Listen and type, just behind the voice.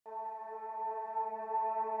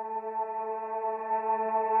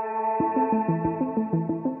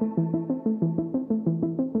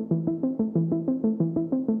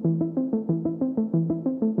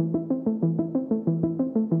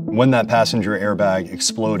When that passenger airbag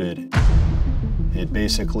exploded, it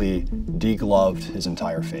basically degloved his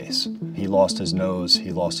entire face. He lost his nose,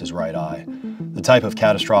 he lost his right eye. The type of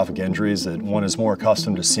catastrophic injuries that one is more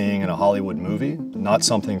accustomed to seeing in a Hollywood movie, not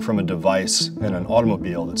something from a device in an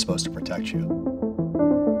automobile that's supposed to protect you.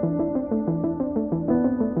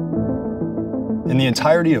 In the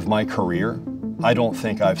entirety of my career, I don't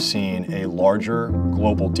think I've seen a larger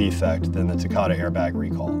global defect than the Takata Airbag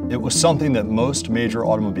recall. It was something that most major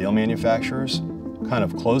automobile manufacturers kind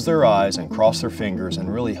of closed their eyes and crossed their fingers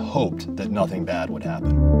and really hoped that nothing bad would happen.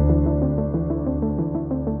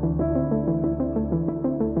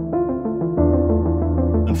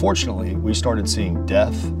 Unfortunately, we started seeing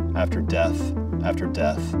death after death after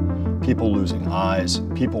death, people losing eyes,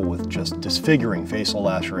 people with just disfiguring facial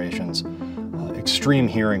lacerations, extreme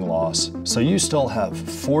hearing loss. So you still have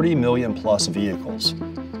 40 million plus vehicles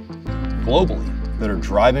globally that are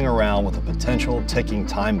driving around with a potential ticking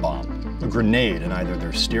time bomb, a grenade in either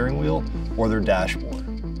their steering wheel or their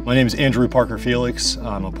dashboard. My name is Andrew Parker Felix.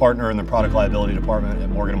 I'm a partner in the product liability department at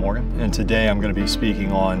Morgan & and today I'm going to be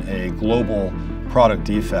speaking on a global product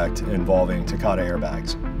defect involving Takata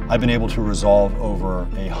airbags. I've been able to resolve over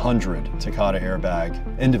 100 Takata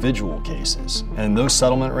airbag individual cases, and those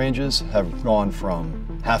settlement ranges have gone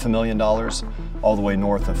from $500,000 all the way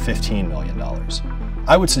north of $15 million.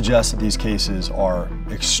 I would suggest that these cases are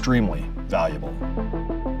extremely valuable.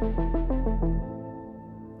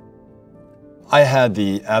 I had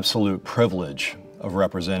the absolute privilege of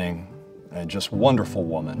representing a just wonderful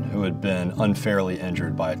woman who had been unfairly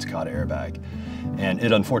injured by a Takata airbag, and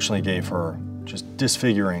it unfortunately gave her just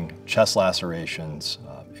disfiguring chest lacerations,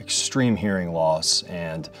 extreme hearing loss,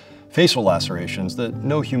 and facial lacerations that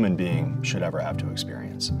no human being should ever have to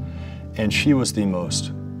experience. And she was the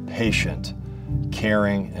most patient,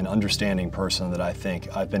 caring, and understanding person that I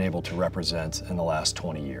think I've been able to represent in the last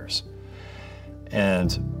 20 years.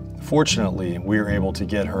 And fortunately, we were able to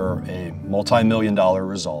get her a multi-million-dollar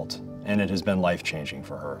result, and it has been life-changing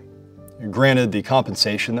for her. Granted, the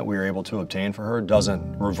compensation that we were able to obtain for her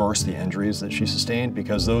doesn't reverse the injuries that she sustained,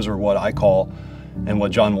 because those are what I call, and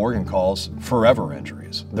what John Morgan calls, forever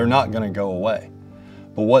injuries. They're not going to go away.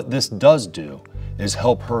 But what this does do is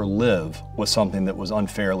help her live with something that was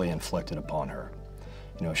unfairly inflicted upon her.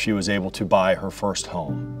 You know, she was able to buy her first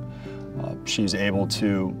home. She's able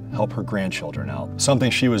to help her grandchildren out,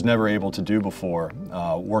 something she was never able to do before,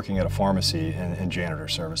 working at a pharmacy in janitor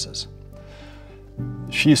services.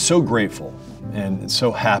 She is so grateful and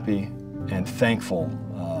so happy and thankful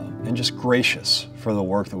and just gracious for the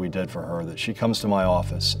work that we did for her that she comes to my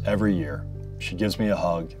office every year. She gives me a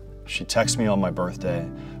hug. She texts me on my birthday.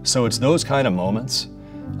 So it's those kind of moments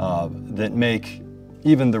that make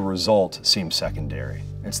even the result seem secondary.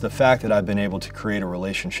 It's the fact that I've been able to create a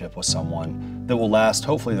relationship with someone that will last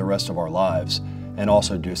hopefully the rest of our lives, and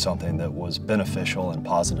also do something that was beneficial and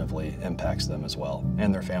positively impacts them as well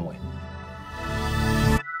and their family.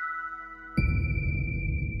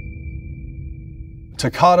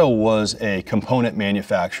 Takata was a component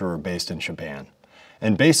manufacturer based in Japan,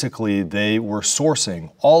 and basically they were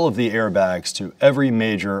sourcing all of the airbags to every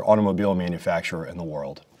major automobile manufacturer in the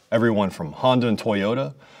world. Everyone from Honda and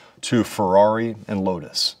Toyota to Ferrari and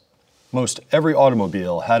Lotus. Most every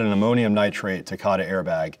automobile had an ammonium nitrate Takata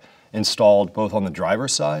airbag installed both on the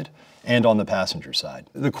driver's side and on the passenger side.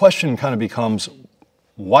 The question kind of becomes,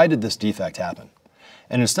 why did this defect happen?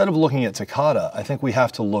 And instead of looking at Takata, I think we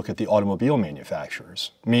have to look at the automobile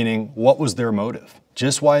manufacturers, meaning what was their motive?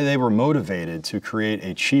 Just why they were motivated to create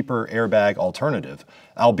a cheaper airbag alternative,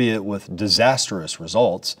 albeit with disastrous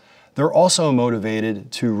results, they're also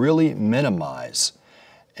motivated to really minimize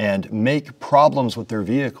and make problems with their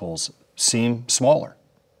vehicles seem smaller.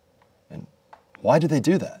 And why do they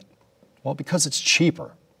do that? Well, because it's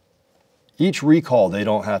cheaper. Each recall they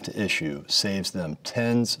don't have to issue saves them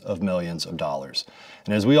tens of millions of dollars.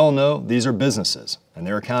 And as we all know, these are businesses, and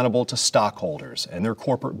they're accountable to stockholders and their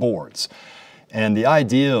corporate boards. And the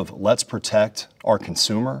idea of let's protect our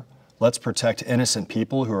consumer, let's protect innocent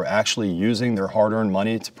people who are actually using their hard-earned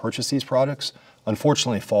money to purchase these products,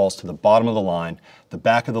 unfortunately falls to the bottom of the line, the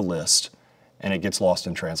back of the list, and it gets lost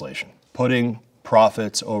in translation, putting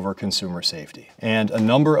profits over consumer safety. And a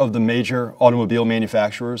number of the major automobile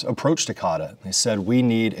manufacturers approached Takata. They said, we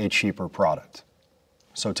need a cheaper product.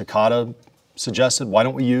 So Takata suggested, why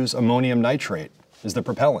don't we use ammonium nitrate as the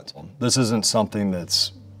propellant? This isn't something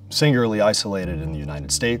that's singularly isolated in the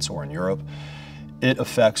United States or in Europe. It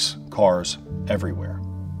affects cars everywhere.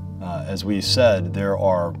 As we said, there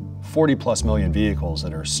are 40+ million vehicles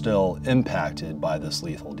that are still impacted by this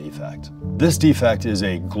lethal defect. This defect is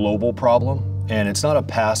a global problem. And it's not a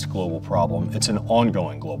past global problem, it's an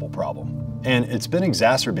ongoing global problem. And it's been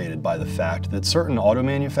exacerbated by the fact that certain auto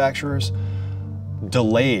manufacturers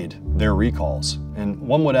delayed their recalls. And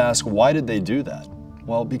one would ask, why did they do that?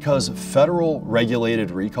 Well, because federal regulated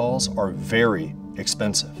recalls are very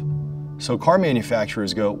expensive. So car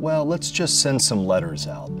manufacturers go, well, let's just send some letters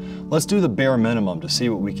out. Let's do the bare minimum to see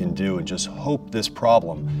what we can do and just hope this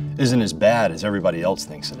problem isn't as bad as everybody else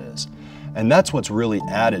thinks it is. And that's what's really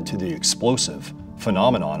added to the explosive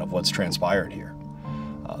phenomenon of what's transpired here.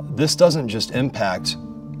 This doesn't just impact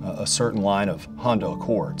a certain line of Honda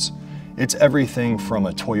Accords. It's everything from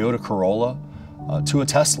a Toyota Corolla to a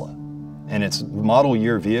Tesla. And it's model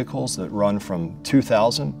year vehicles that run from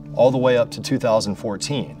 2000 all the way up to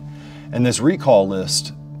 2014. And this recall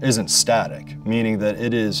list isn't static, meaning that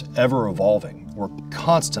it is ever evolving. We're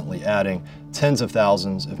constantly adding tens of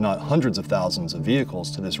thousands, if not hundreds of thousands of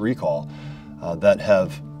vehicles to this recall that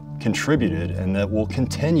have contributed and that will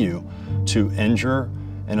continue to injure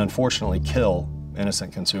and unfortunately kill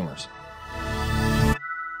innocent consumers.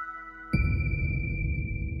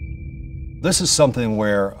 This is something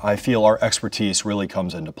where I feel our expertise really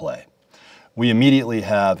comes into play. We immediately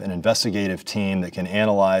have an investigative team that can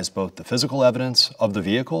analyze both the physical evidence of the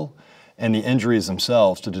vehicle and the injuries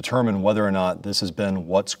themselves to determine whether or not this has been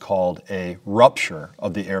what's called a rupture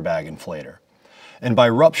of the airbag inflator. And by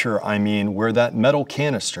rupture, I mean where that metal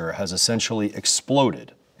canister has essentially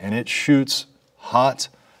exploded and it shoots hot,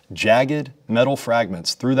 jagged metal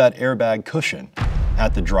fragments through that airbag cushion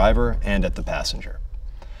at the driver and at the passenger.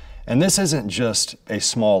 And this isn't just a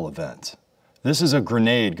small event. This is a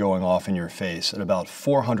grenade going off in your face at about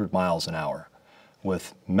 400 miles an hour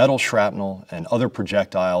with metal shrapnel and other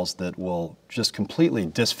projectiles that will just completely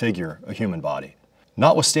disfigure a human body.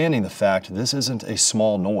 Notwithstanding the fact this isn't a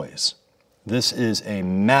small noise. This is a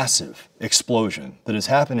massive explosion that is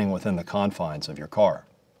happening within the confines of your car.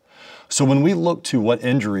 So when we look to what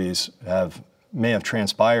injuries may have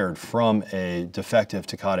transpired from a defective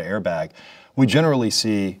Takata airbag, we generally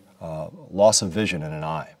see loss of vision in an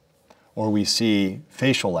eye, or we see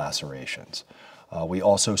facial lacerations. We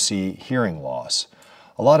also see hearing loss.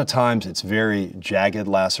 A lot of times it's very jagged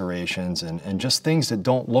lacerations and just things that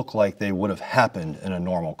don't look like they would have happened in a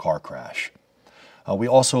normal car crash. We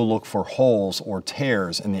also look for holes or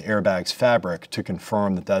tears in the airbag's fabric to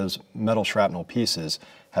confirm that those metal shrapnel pieces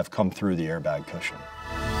have come through the airbag cushion.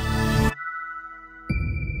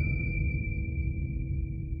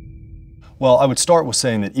 Well, I would start with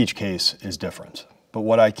saying that each case is different. But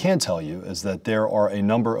what I can tell you is that there are a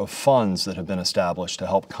number of funds that have been established to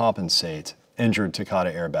help compensate injured Takata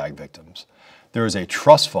airbag victims. There is a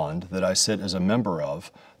trust fund that I sit as a member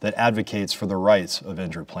of that advocates for the rights of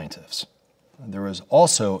injured plaintiffs. There is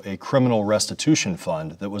also a criminal restitution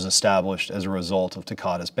fund that was established as a result of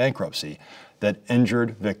Takata's bankruptcy that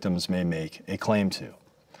injured victims may make a claim to.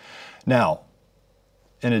 Now,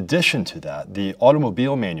 in addition to that, the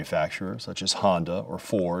automobile manufacturers, such as Honda or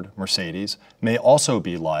Ford, Mercedes, may also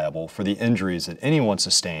be liable for the injuries that anyone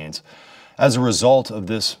sustains as a result of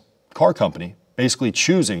this car company basically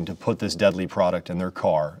choosing to put this deadly product in their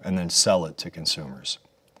car and then sell it to consumers.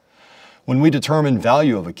 When we determine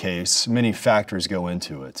value of a case, many factors go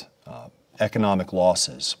into it. Economic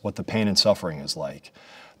losses, what the pain and suffering is like,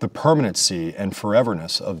 the permanency and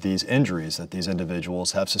foreverness of these injuries that these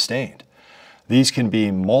individuals have sustained. These can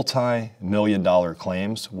be multi-million-dollar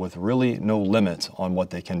claims with really no limit on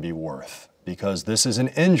what they can be worth, because this is an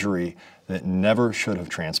injury that never should have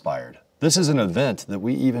transpired. This is an event that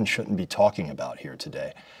we even shouldn't be talking about here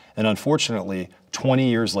today. And unfortunately, 20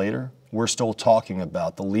 years later, we're still talking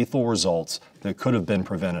about the lethal results that could have been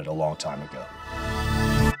prevented a long time ago.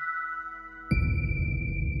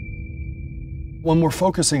 When we're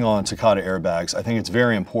focusing on Takata airbags, I think it's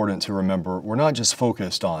very important to remember we're not just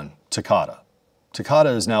focused on Takata. Takata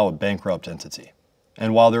is now a bankrupt entity.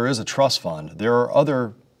 And while there is a trust fund, there are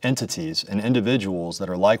other entities and individuals that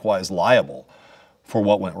are likewise liable for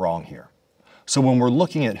what went wrong here. So when we're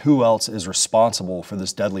looking at who else is responsible for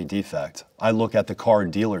this deadly defect, I look at the car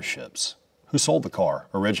dealerships. Who sold the car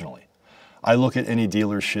originally? I look at any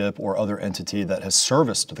dealership or other entity that has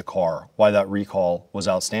serviced the car while that recall was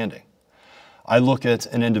outstanding. I look at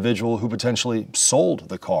an individual who potentially sold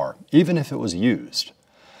the car, even if it was used.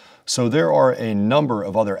 So there are a number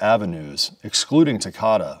of other avenues, excluding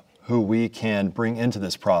Takata, who we can bring into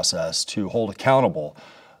this process to hold accountable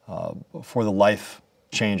for the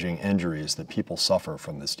life-changing injuries that people suffer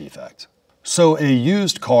from this defect. So a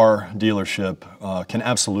used car dealership can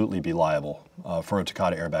absolutely be liable for a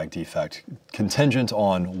Takata airbag defect, contingent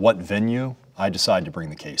on what venue I decide to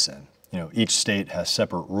bring the case in. Each state has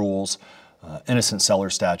separate rules innocent seller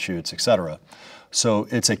statutes, etc. So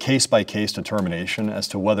it's a case-by-case determination as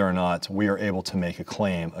to whether or not we are able to make a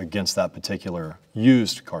claim against that particular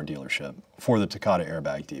used car dealership for the Takata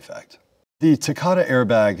Airbag defect. The Takata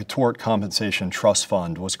Airbag Tort Compensation Trust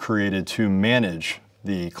Fund was created to manage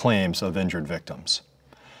the claims of injured victims.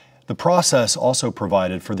 The process also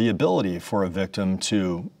provided for the ability for a victim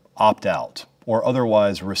to opt out or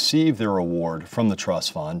otherwise receive their award from the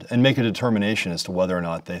trust fund and make a determination as to whether or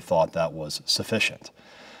not they thought that was sufficient.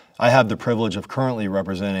 I have the privilege of currently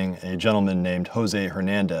representing a gentleman named Jose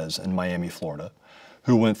Hernandez in Miami, Florida,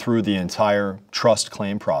 who went through the entire trust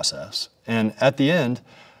claim process. And at the end,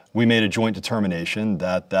 we made a joint determination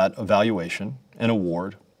that that evaluation and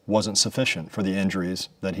award wasn't sufficient for the injuries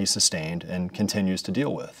that he sustained and continues to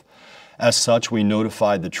deal with. As such, we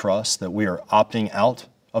notified the trust that we are opting out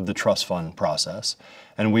of the trust fund process,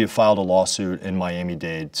 and we have filed a lawsuit in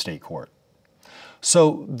Miami-Dade State Court.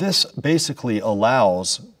 So this basically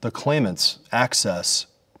allows the claimants access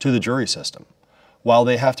to the jury system. While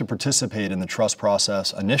they have to participate in the trust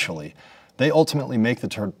process initially, they ultimately make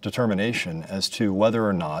the determination as to whether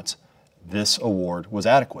or not this award was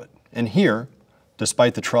adequate. And here,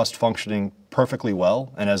 despite the trust functioning perfectly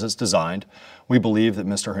well and as it's designed, we believe that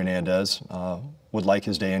Mr. Hernandez would like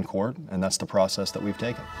his day in court, and that's the process that we've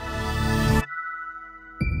taken.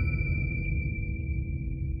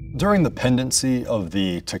 During the pendency of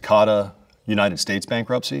the Takata United States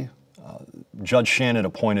bankruptcy, Judge Shannon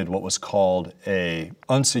appointed what was called an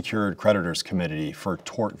unsecured creditors committee for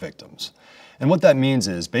tort victims. And what that means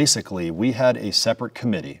is basically we had a separate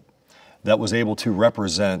committee that was able to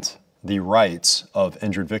represent the rights of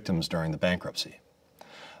injured victims during the bankruptcy.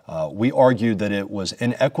 We argued that it was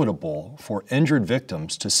inequitable for injured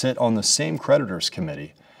victims to sit on the same creditors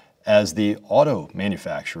committee as the auto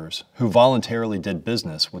manufacturers who voluntarily did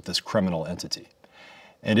business with this criminal entity.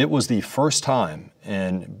 And it was the first time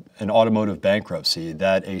in an automotive bankruptcy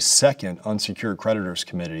that a second unsecured creditors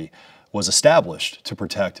committee was established to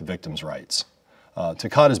protect victims' rights.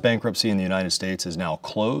 Takata's bankruptcy in the United States is now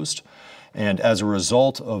closed, and as a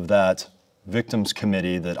result of that victims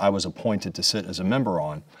committee that I was appointed to sit as a member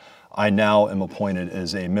on, I now am appointed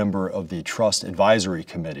as a member of the Trust Advisory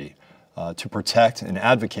Committee to protect and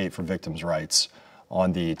advocate for victims' rights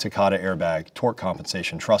on the Takata Airbag Tort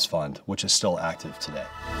Compensation Trust Fund, which is still active today.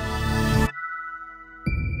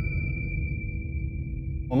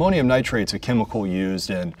 Ammonium nitrate is a chemical used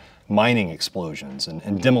in mining explosions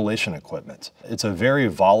and demolition equipment. It's a very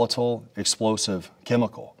volatile, explosive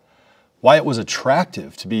chemical. Why it was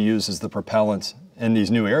attractive to be used as the propellant in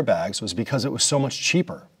these new airbags was because it was so much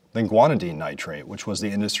cheaper than guanidine nitrate, which was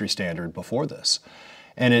the industry standard before this.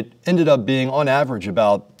 And it ended up being, on average,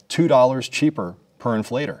 about $2 cheaper per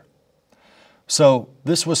inflator. So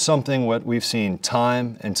this was something what we've seen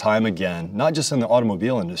time and time again, not just in the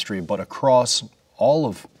automobile industry, but across all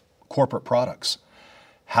of corporate products.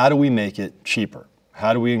 How do we make it cheaper?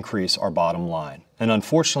 How do we increase our bottom line? And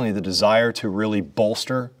unfortunately, the desire to really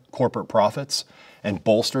bolster corporate profits and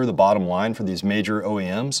bolster the bottom line for these major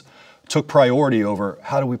OEMs took priority over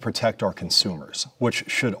how do we protect our consumers, which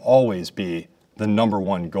should always be the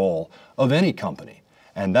 #1 goal of any company.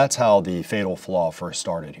 And that's how the fatal flaw first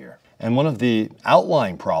started here. And one of the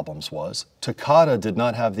outlying problems was Takata did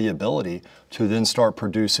not have the ability to then start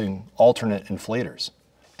producing alternate inflators.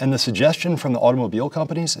 And the suggestion from the automobile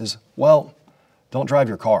companies is, well, don't drive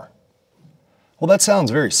your car. Well, that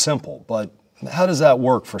sounds very simple, but how does that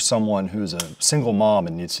work for someone who's a single mom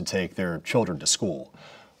and needs to take their children to school?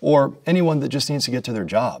 Or anyone that just needs to get to their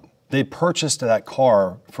job? They purchased that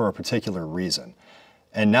car for a particular reason.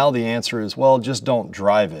 And now the answer is, well, just don't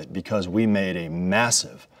drive it because we made a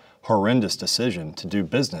massive, horrendous decision to do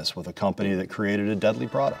business with a company that created a deadly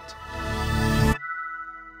product.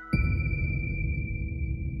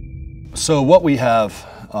 So what we have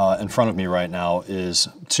in front of me right now is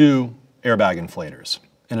 2 airbag inflators.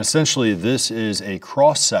 And essentially this is a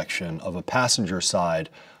cross-section of a passenger side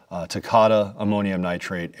Takata ammonium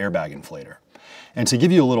nitrate airbag inflator. And to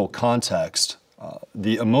give you a little context,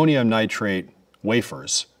 the ammonium nitrate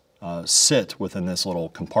wafers sit within this little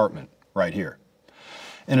compartment right here.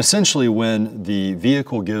 And essentially when the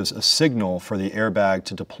vehicle gives a signal for the airbag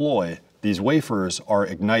to deploy, these wafers are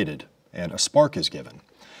ignited and a spark is given.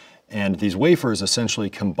 And these wafers essentially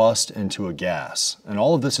combust into a gas. And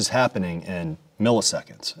all of this is happening in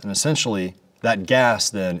milliseconds. And essentially that gas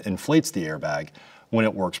then inflates the airbag when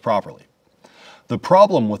it works properly. The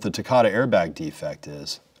problem with the Takata airbag defect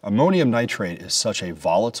is ammonium nitrate is such a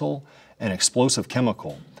volatile and explosive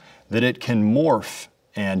chemical that it can morph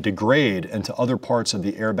and degrade into other parts of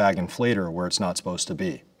the airbag inflator where it's not supposed to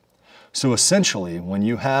be. So essentially, when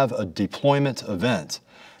you have a deployment event,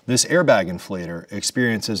 this airbag inflator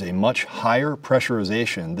experiences a much higher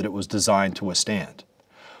pressurization that it was designed to withstand.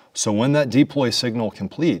 So when that deploy signal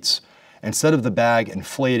completes, instead of the bag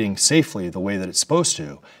inflating safely the way that it's supposed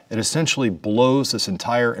to, it essentially blows this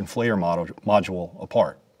entire inflator module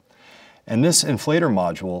apart. And this inflator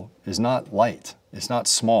module is not light, it's not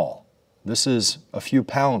small. This is a few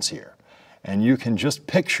pounds here. And you can just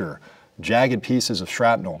picture jagged pieces of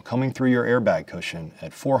shrapnel coming through your airbag cushion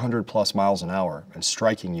at 400 plus miles an hour and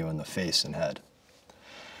striking you in the face and head.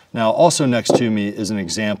 Now, also next to me is an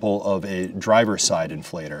example of a driver's side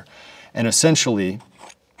inflator. And essentially,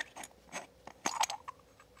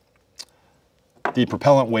 the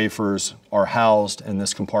propellant wafers are housed in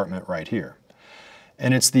this compartment right here.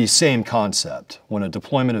 And it's the same concept. When a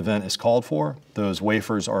deployment event is called for, those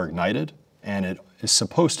wafers are ignited, and it is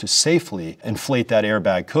supposed to safely inflate that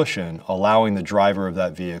airbag cushion, allowing the driver of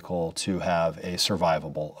that vehicle to have a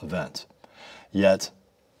survivable event. Yet,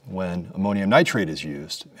 when ammonium nitrate is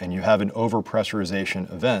used and you have an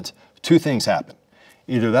overpressurization event, two things happen.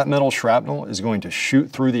 Either that metal shrapnel is going to shoot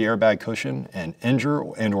through the airbag cushion and injure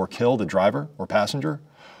and or kill the driver or passenger,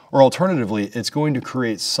 or alternatively, it's going to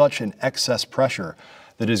create such an excess pressure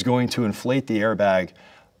that is going to inflate the airbag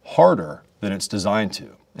harder than it's designed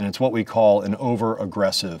to. And it's what we call an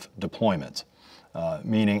over-aggressive deployment,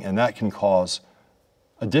 meaning, and that can cause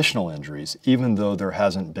additional injuries even though there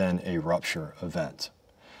hasn't been a rupture event.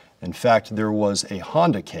 In fact, there was a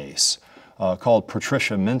Honda case called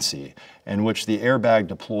Patricia Mincy, in which the airbag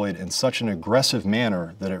deployed in such an aggressive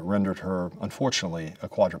manner that it rendered her, unfortunately, a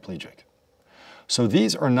quadriplegic. So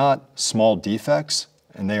these are not small defects,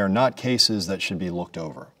 and they are not cases that should be looked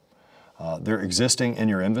over. They're existing in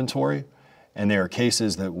your inventory, and they are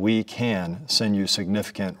cases that we can send you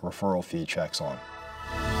significant referral fee checks on.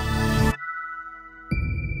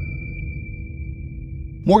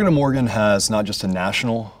 Morgan & Morgan has not just a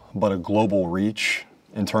national, but a global reach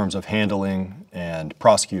in terms of handling and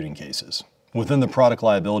prosecuting cases. Within the product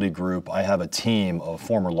liability group, I have a team of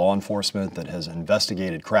former law enforcement that has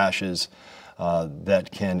investigated crashes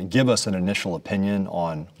that can give us an initial opinion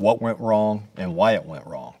on what went wrong and why it went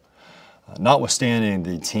wrong. Notwithstanding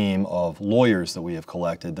the team of lawyers that we have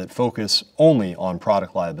collected that focus only on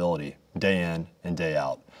product liability day in and day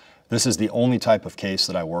out. This is the only type of case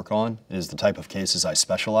that I work on, is the type of cases I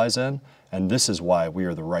specialize in, and this is why we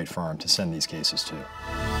are the right firm to send these cases to.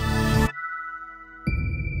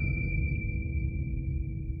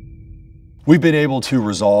 We've been able to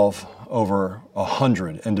resolve over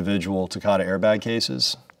 100 individual Takata Airbag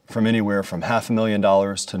cases, from anywhere from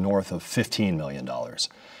 $500,000 to north of $15 million.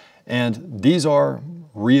 And these are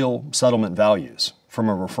real settlement values from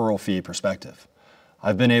a referral fee perspective.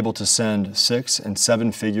 I've been able to send 6- and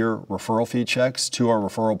 7-figure referral fee checks to our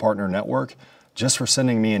referral partner network just for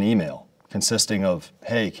sending me an email consisting of,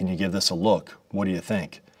 hey, can you give this a look? What do you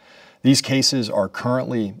think? These cases are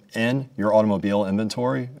currently in your automobile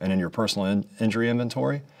inventory and in your personal injury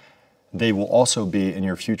inventory. They will also be in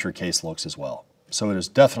your future case looks as well. So it is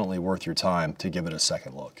definitely worth your time to give it a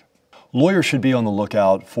second look. Lawyers should be on the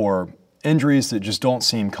lookout for injuries that just don't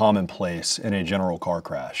seem commonplace in a general car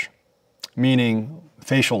crash, meaning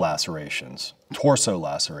facial lacerations, torso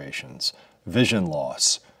lacerations, vision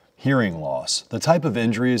loss, hearing loss, the type of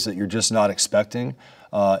injuries that you're just not expecting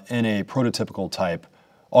in a prototypical type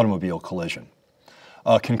automobile collision.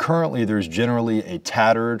 Concurrently, there's generally a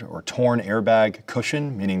tattered or torn airbag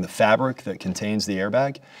cushion, meaning the fabric that contains the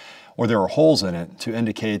airbag, or there are holes in it to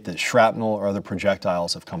indicate that shrapnel or other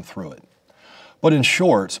projectiles have come through it. But in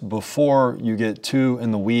short, before you get too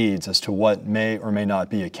in the weeds as to what may or may not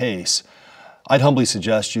be a case, I'd humbly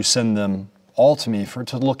suggest you send them all to me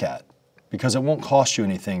to look at, because it won't cost you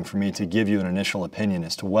anything for me to give you an initial opinion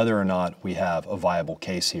as to whether or not we have a viable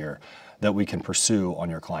case here that we can pursue on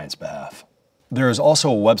your client's behalf. There is also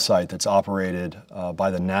a website that's operated by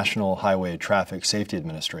the National Highway Traffic Safety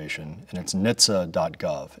Administration, and it's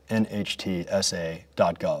NHTSA.gov,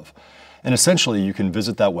 NHTSA.gov. And essentially, you can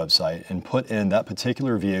visit that website and put in that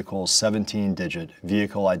particular vehicle's 17-digit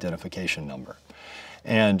vehicle identification number.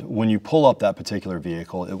 And when you pull up that particular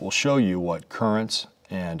vehicle, it will show you what current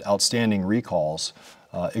and outstanding recalls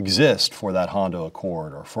exist for that Honda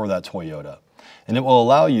Accord or for that Toyota. And it will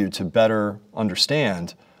allow you to better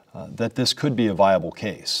understand that this could be a viable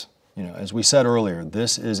case. You know, as we said earlier,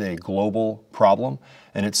 this is a global problem,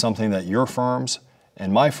 and it's something that your firms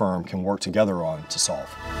and my firm can work together on to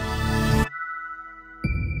solve.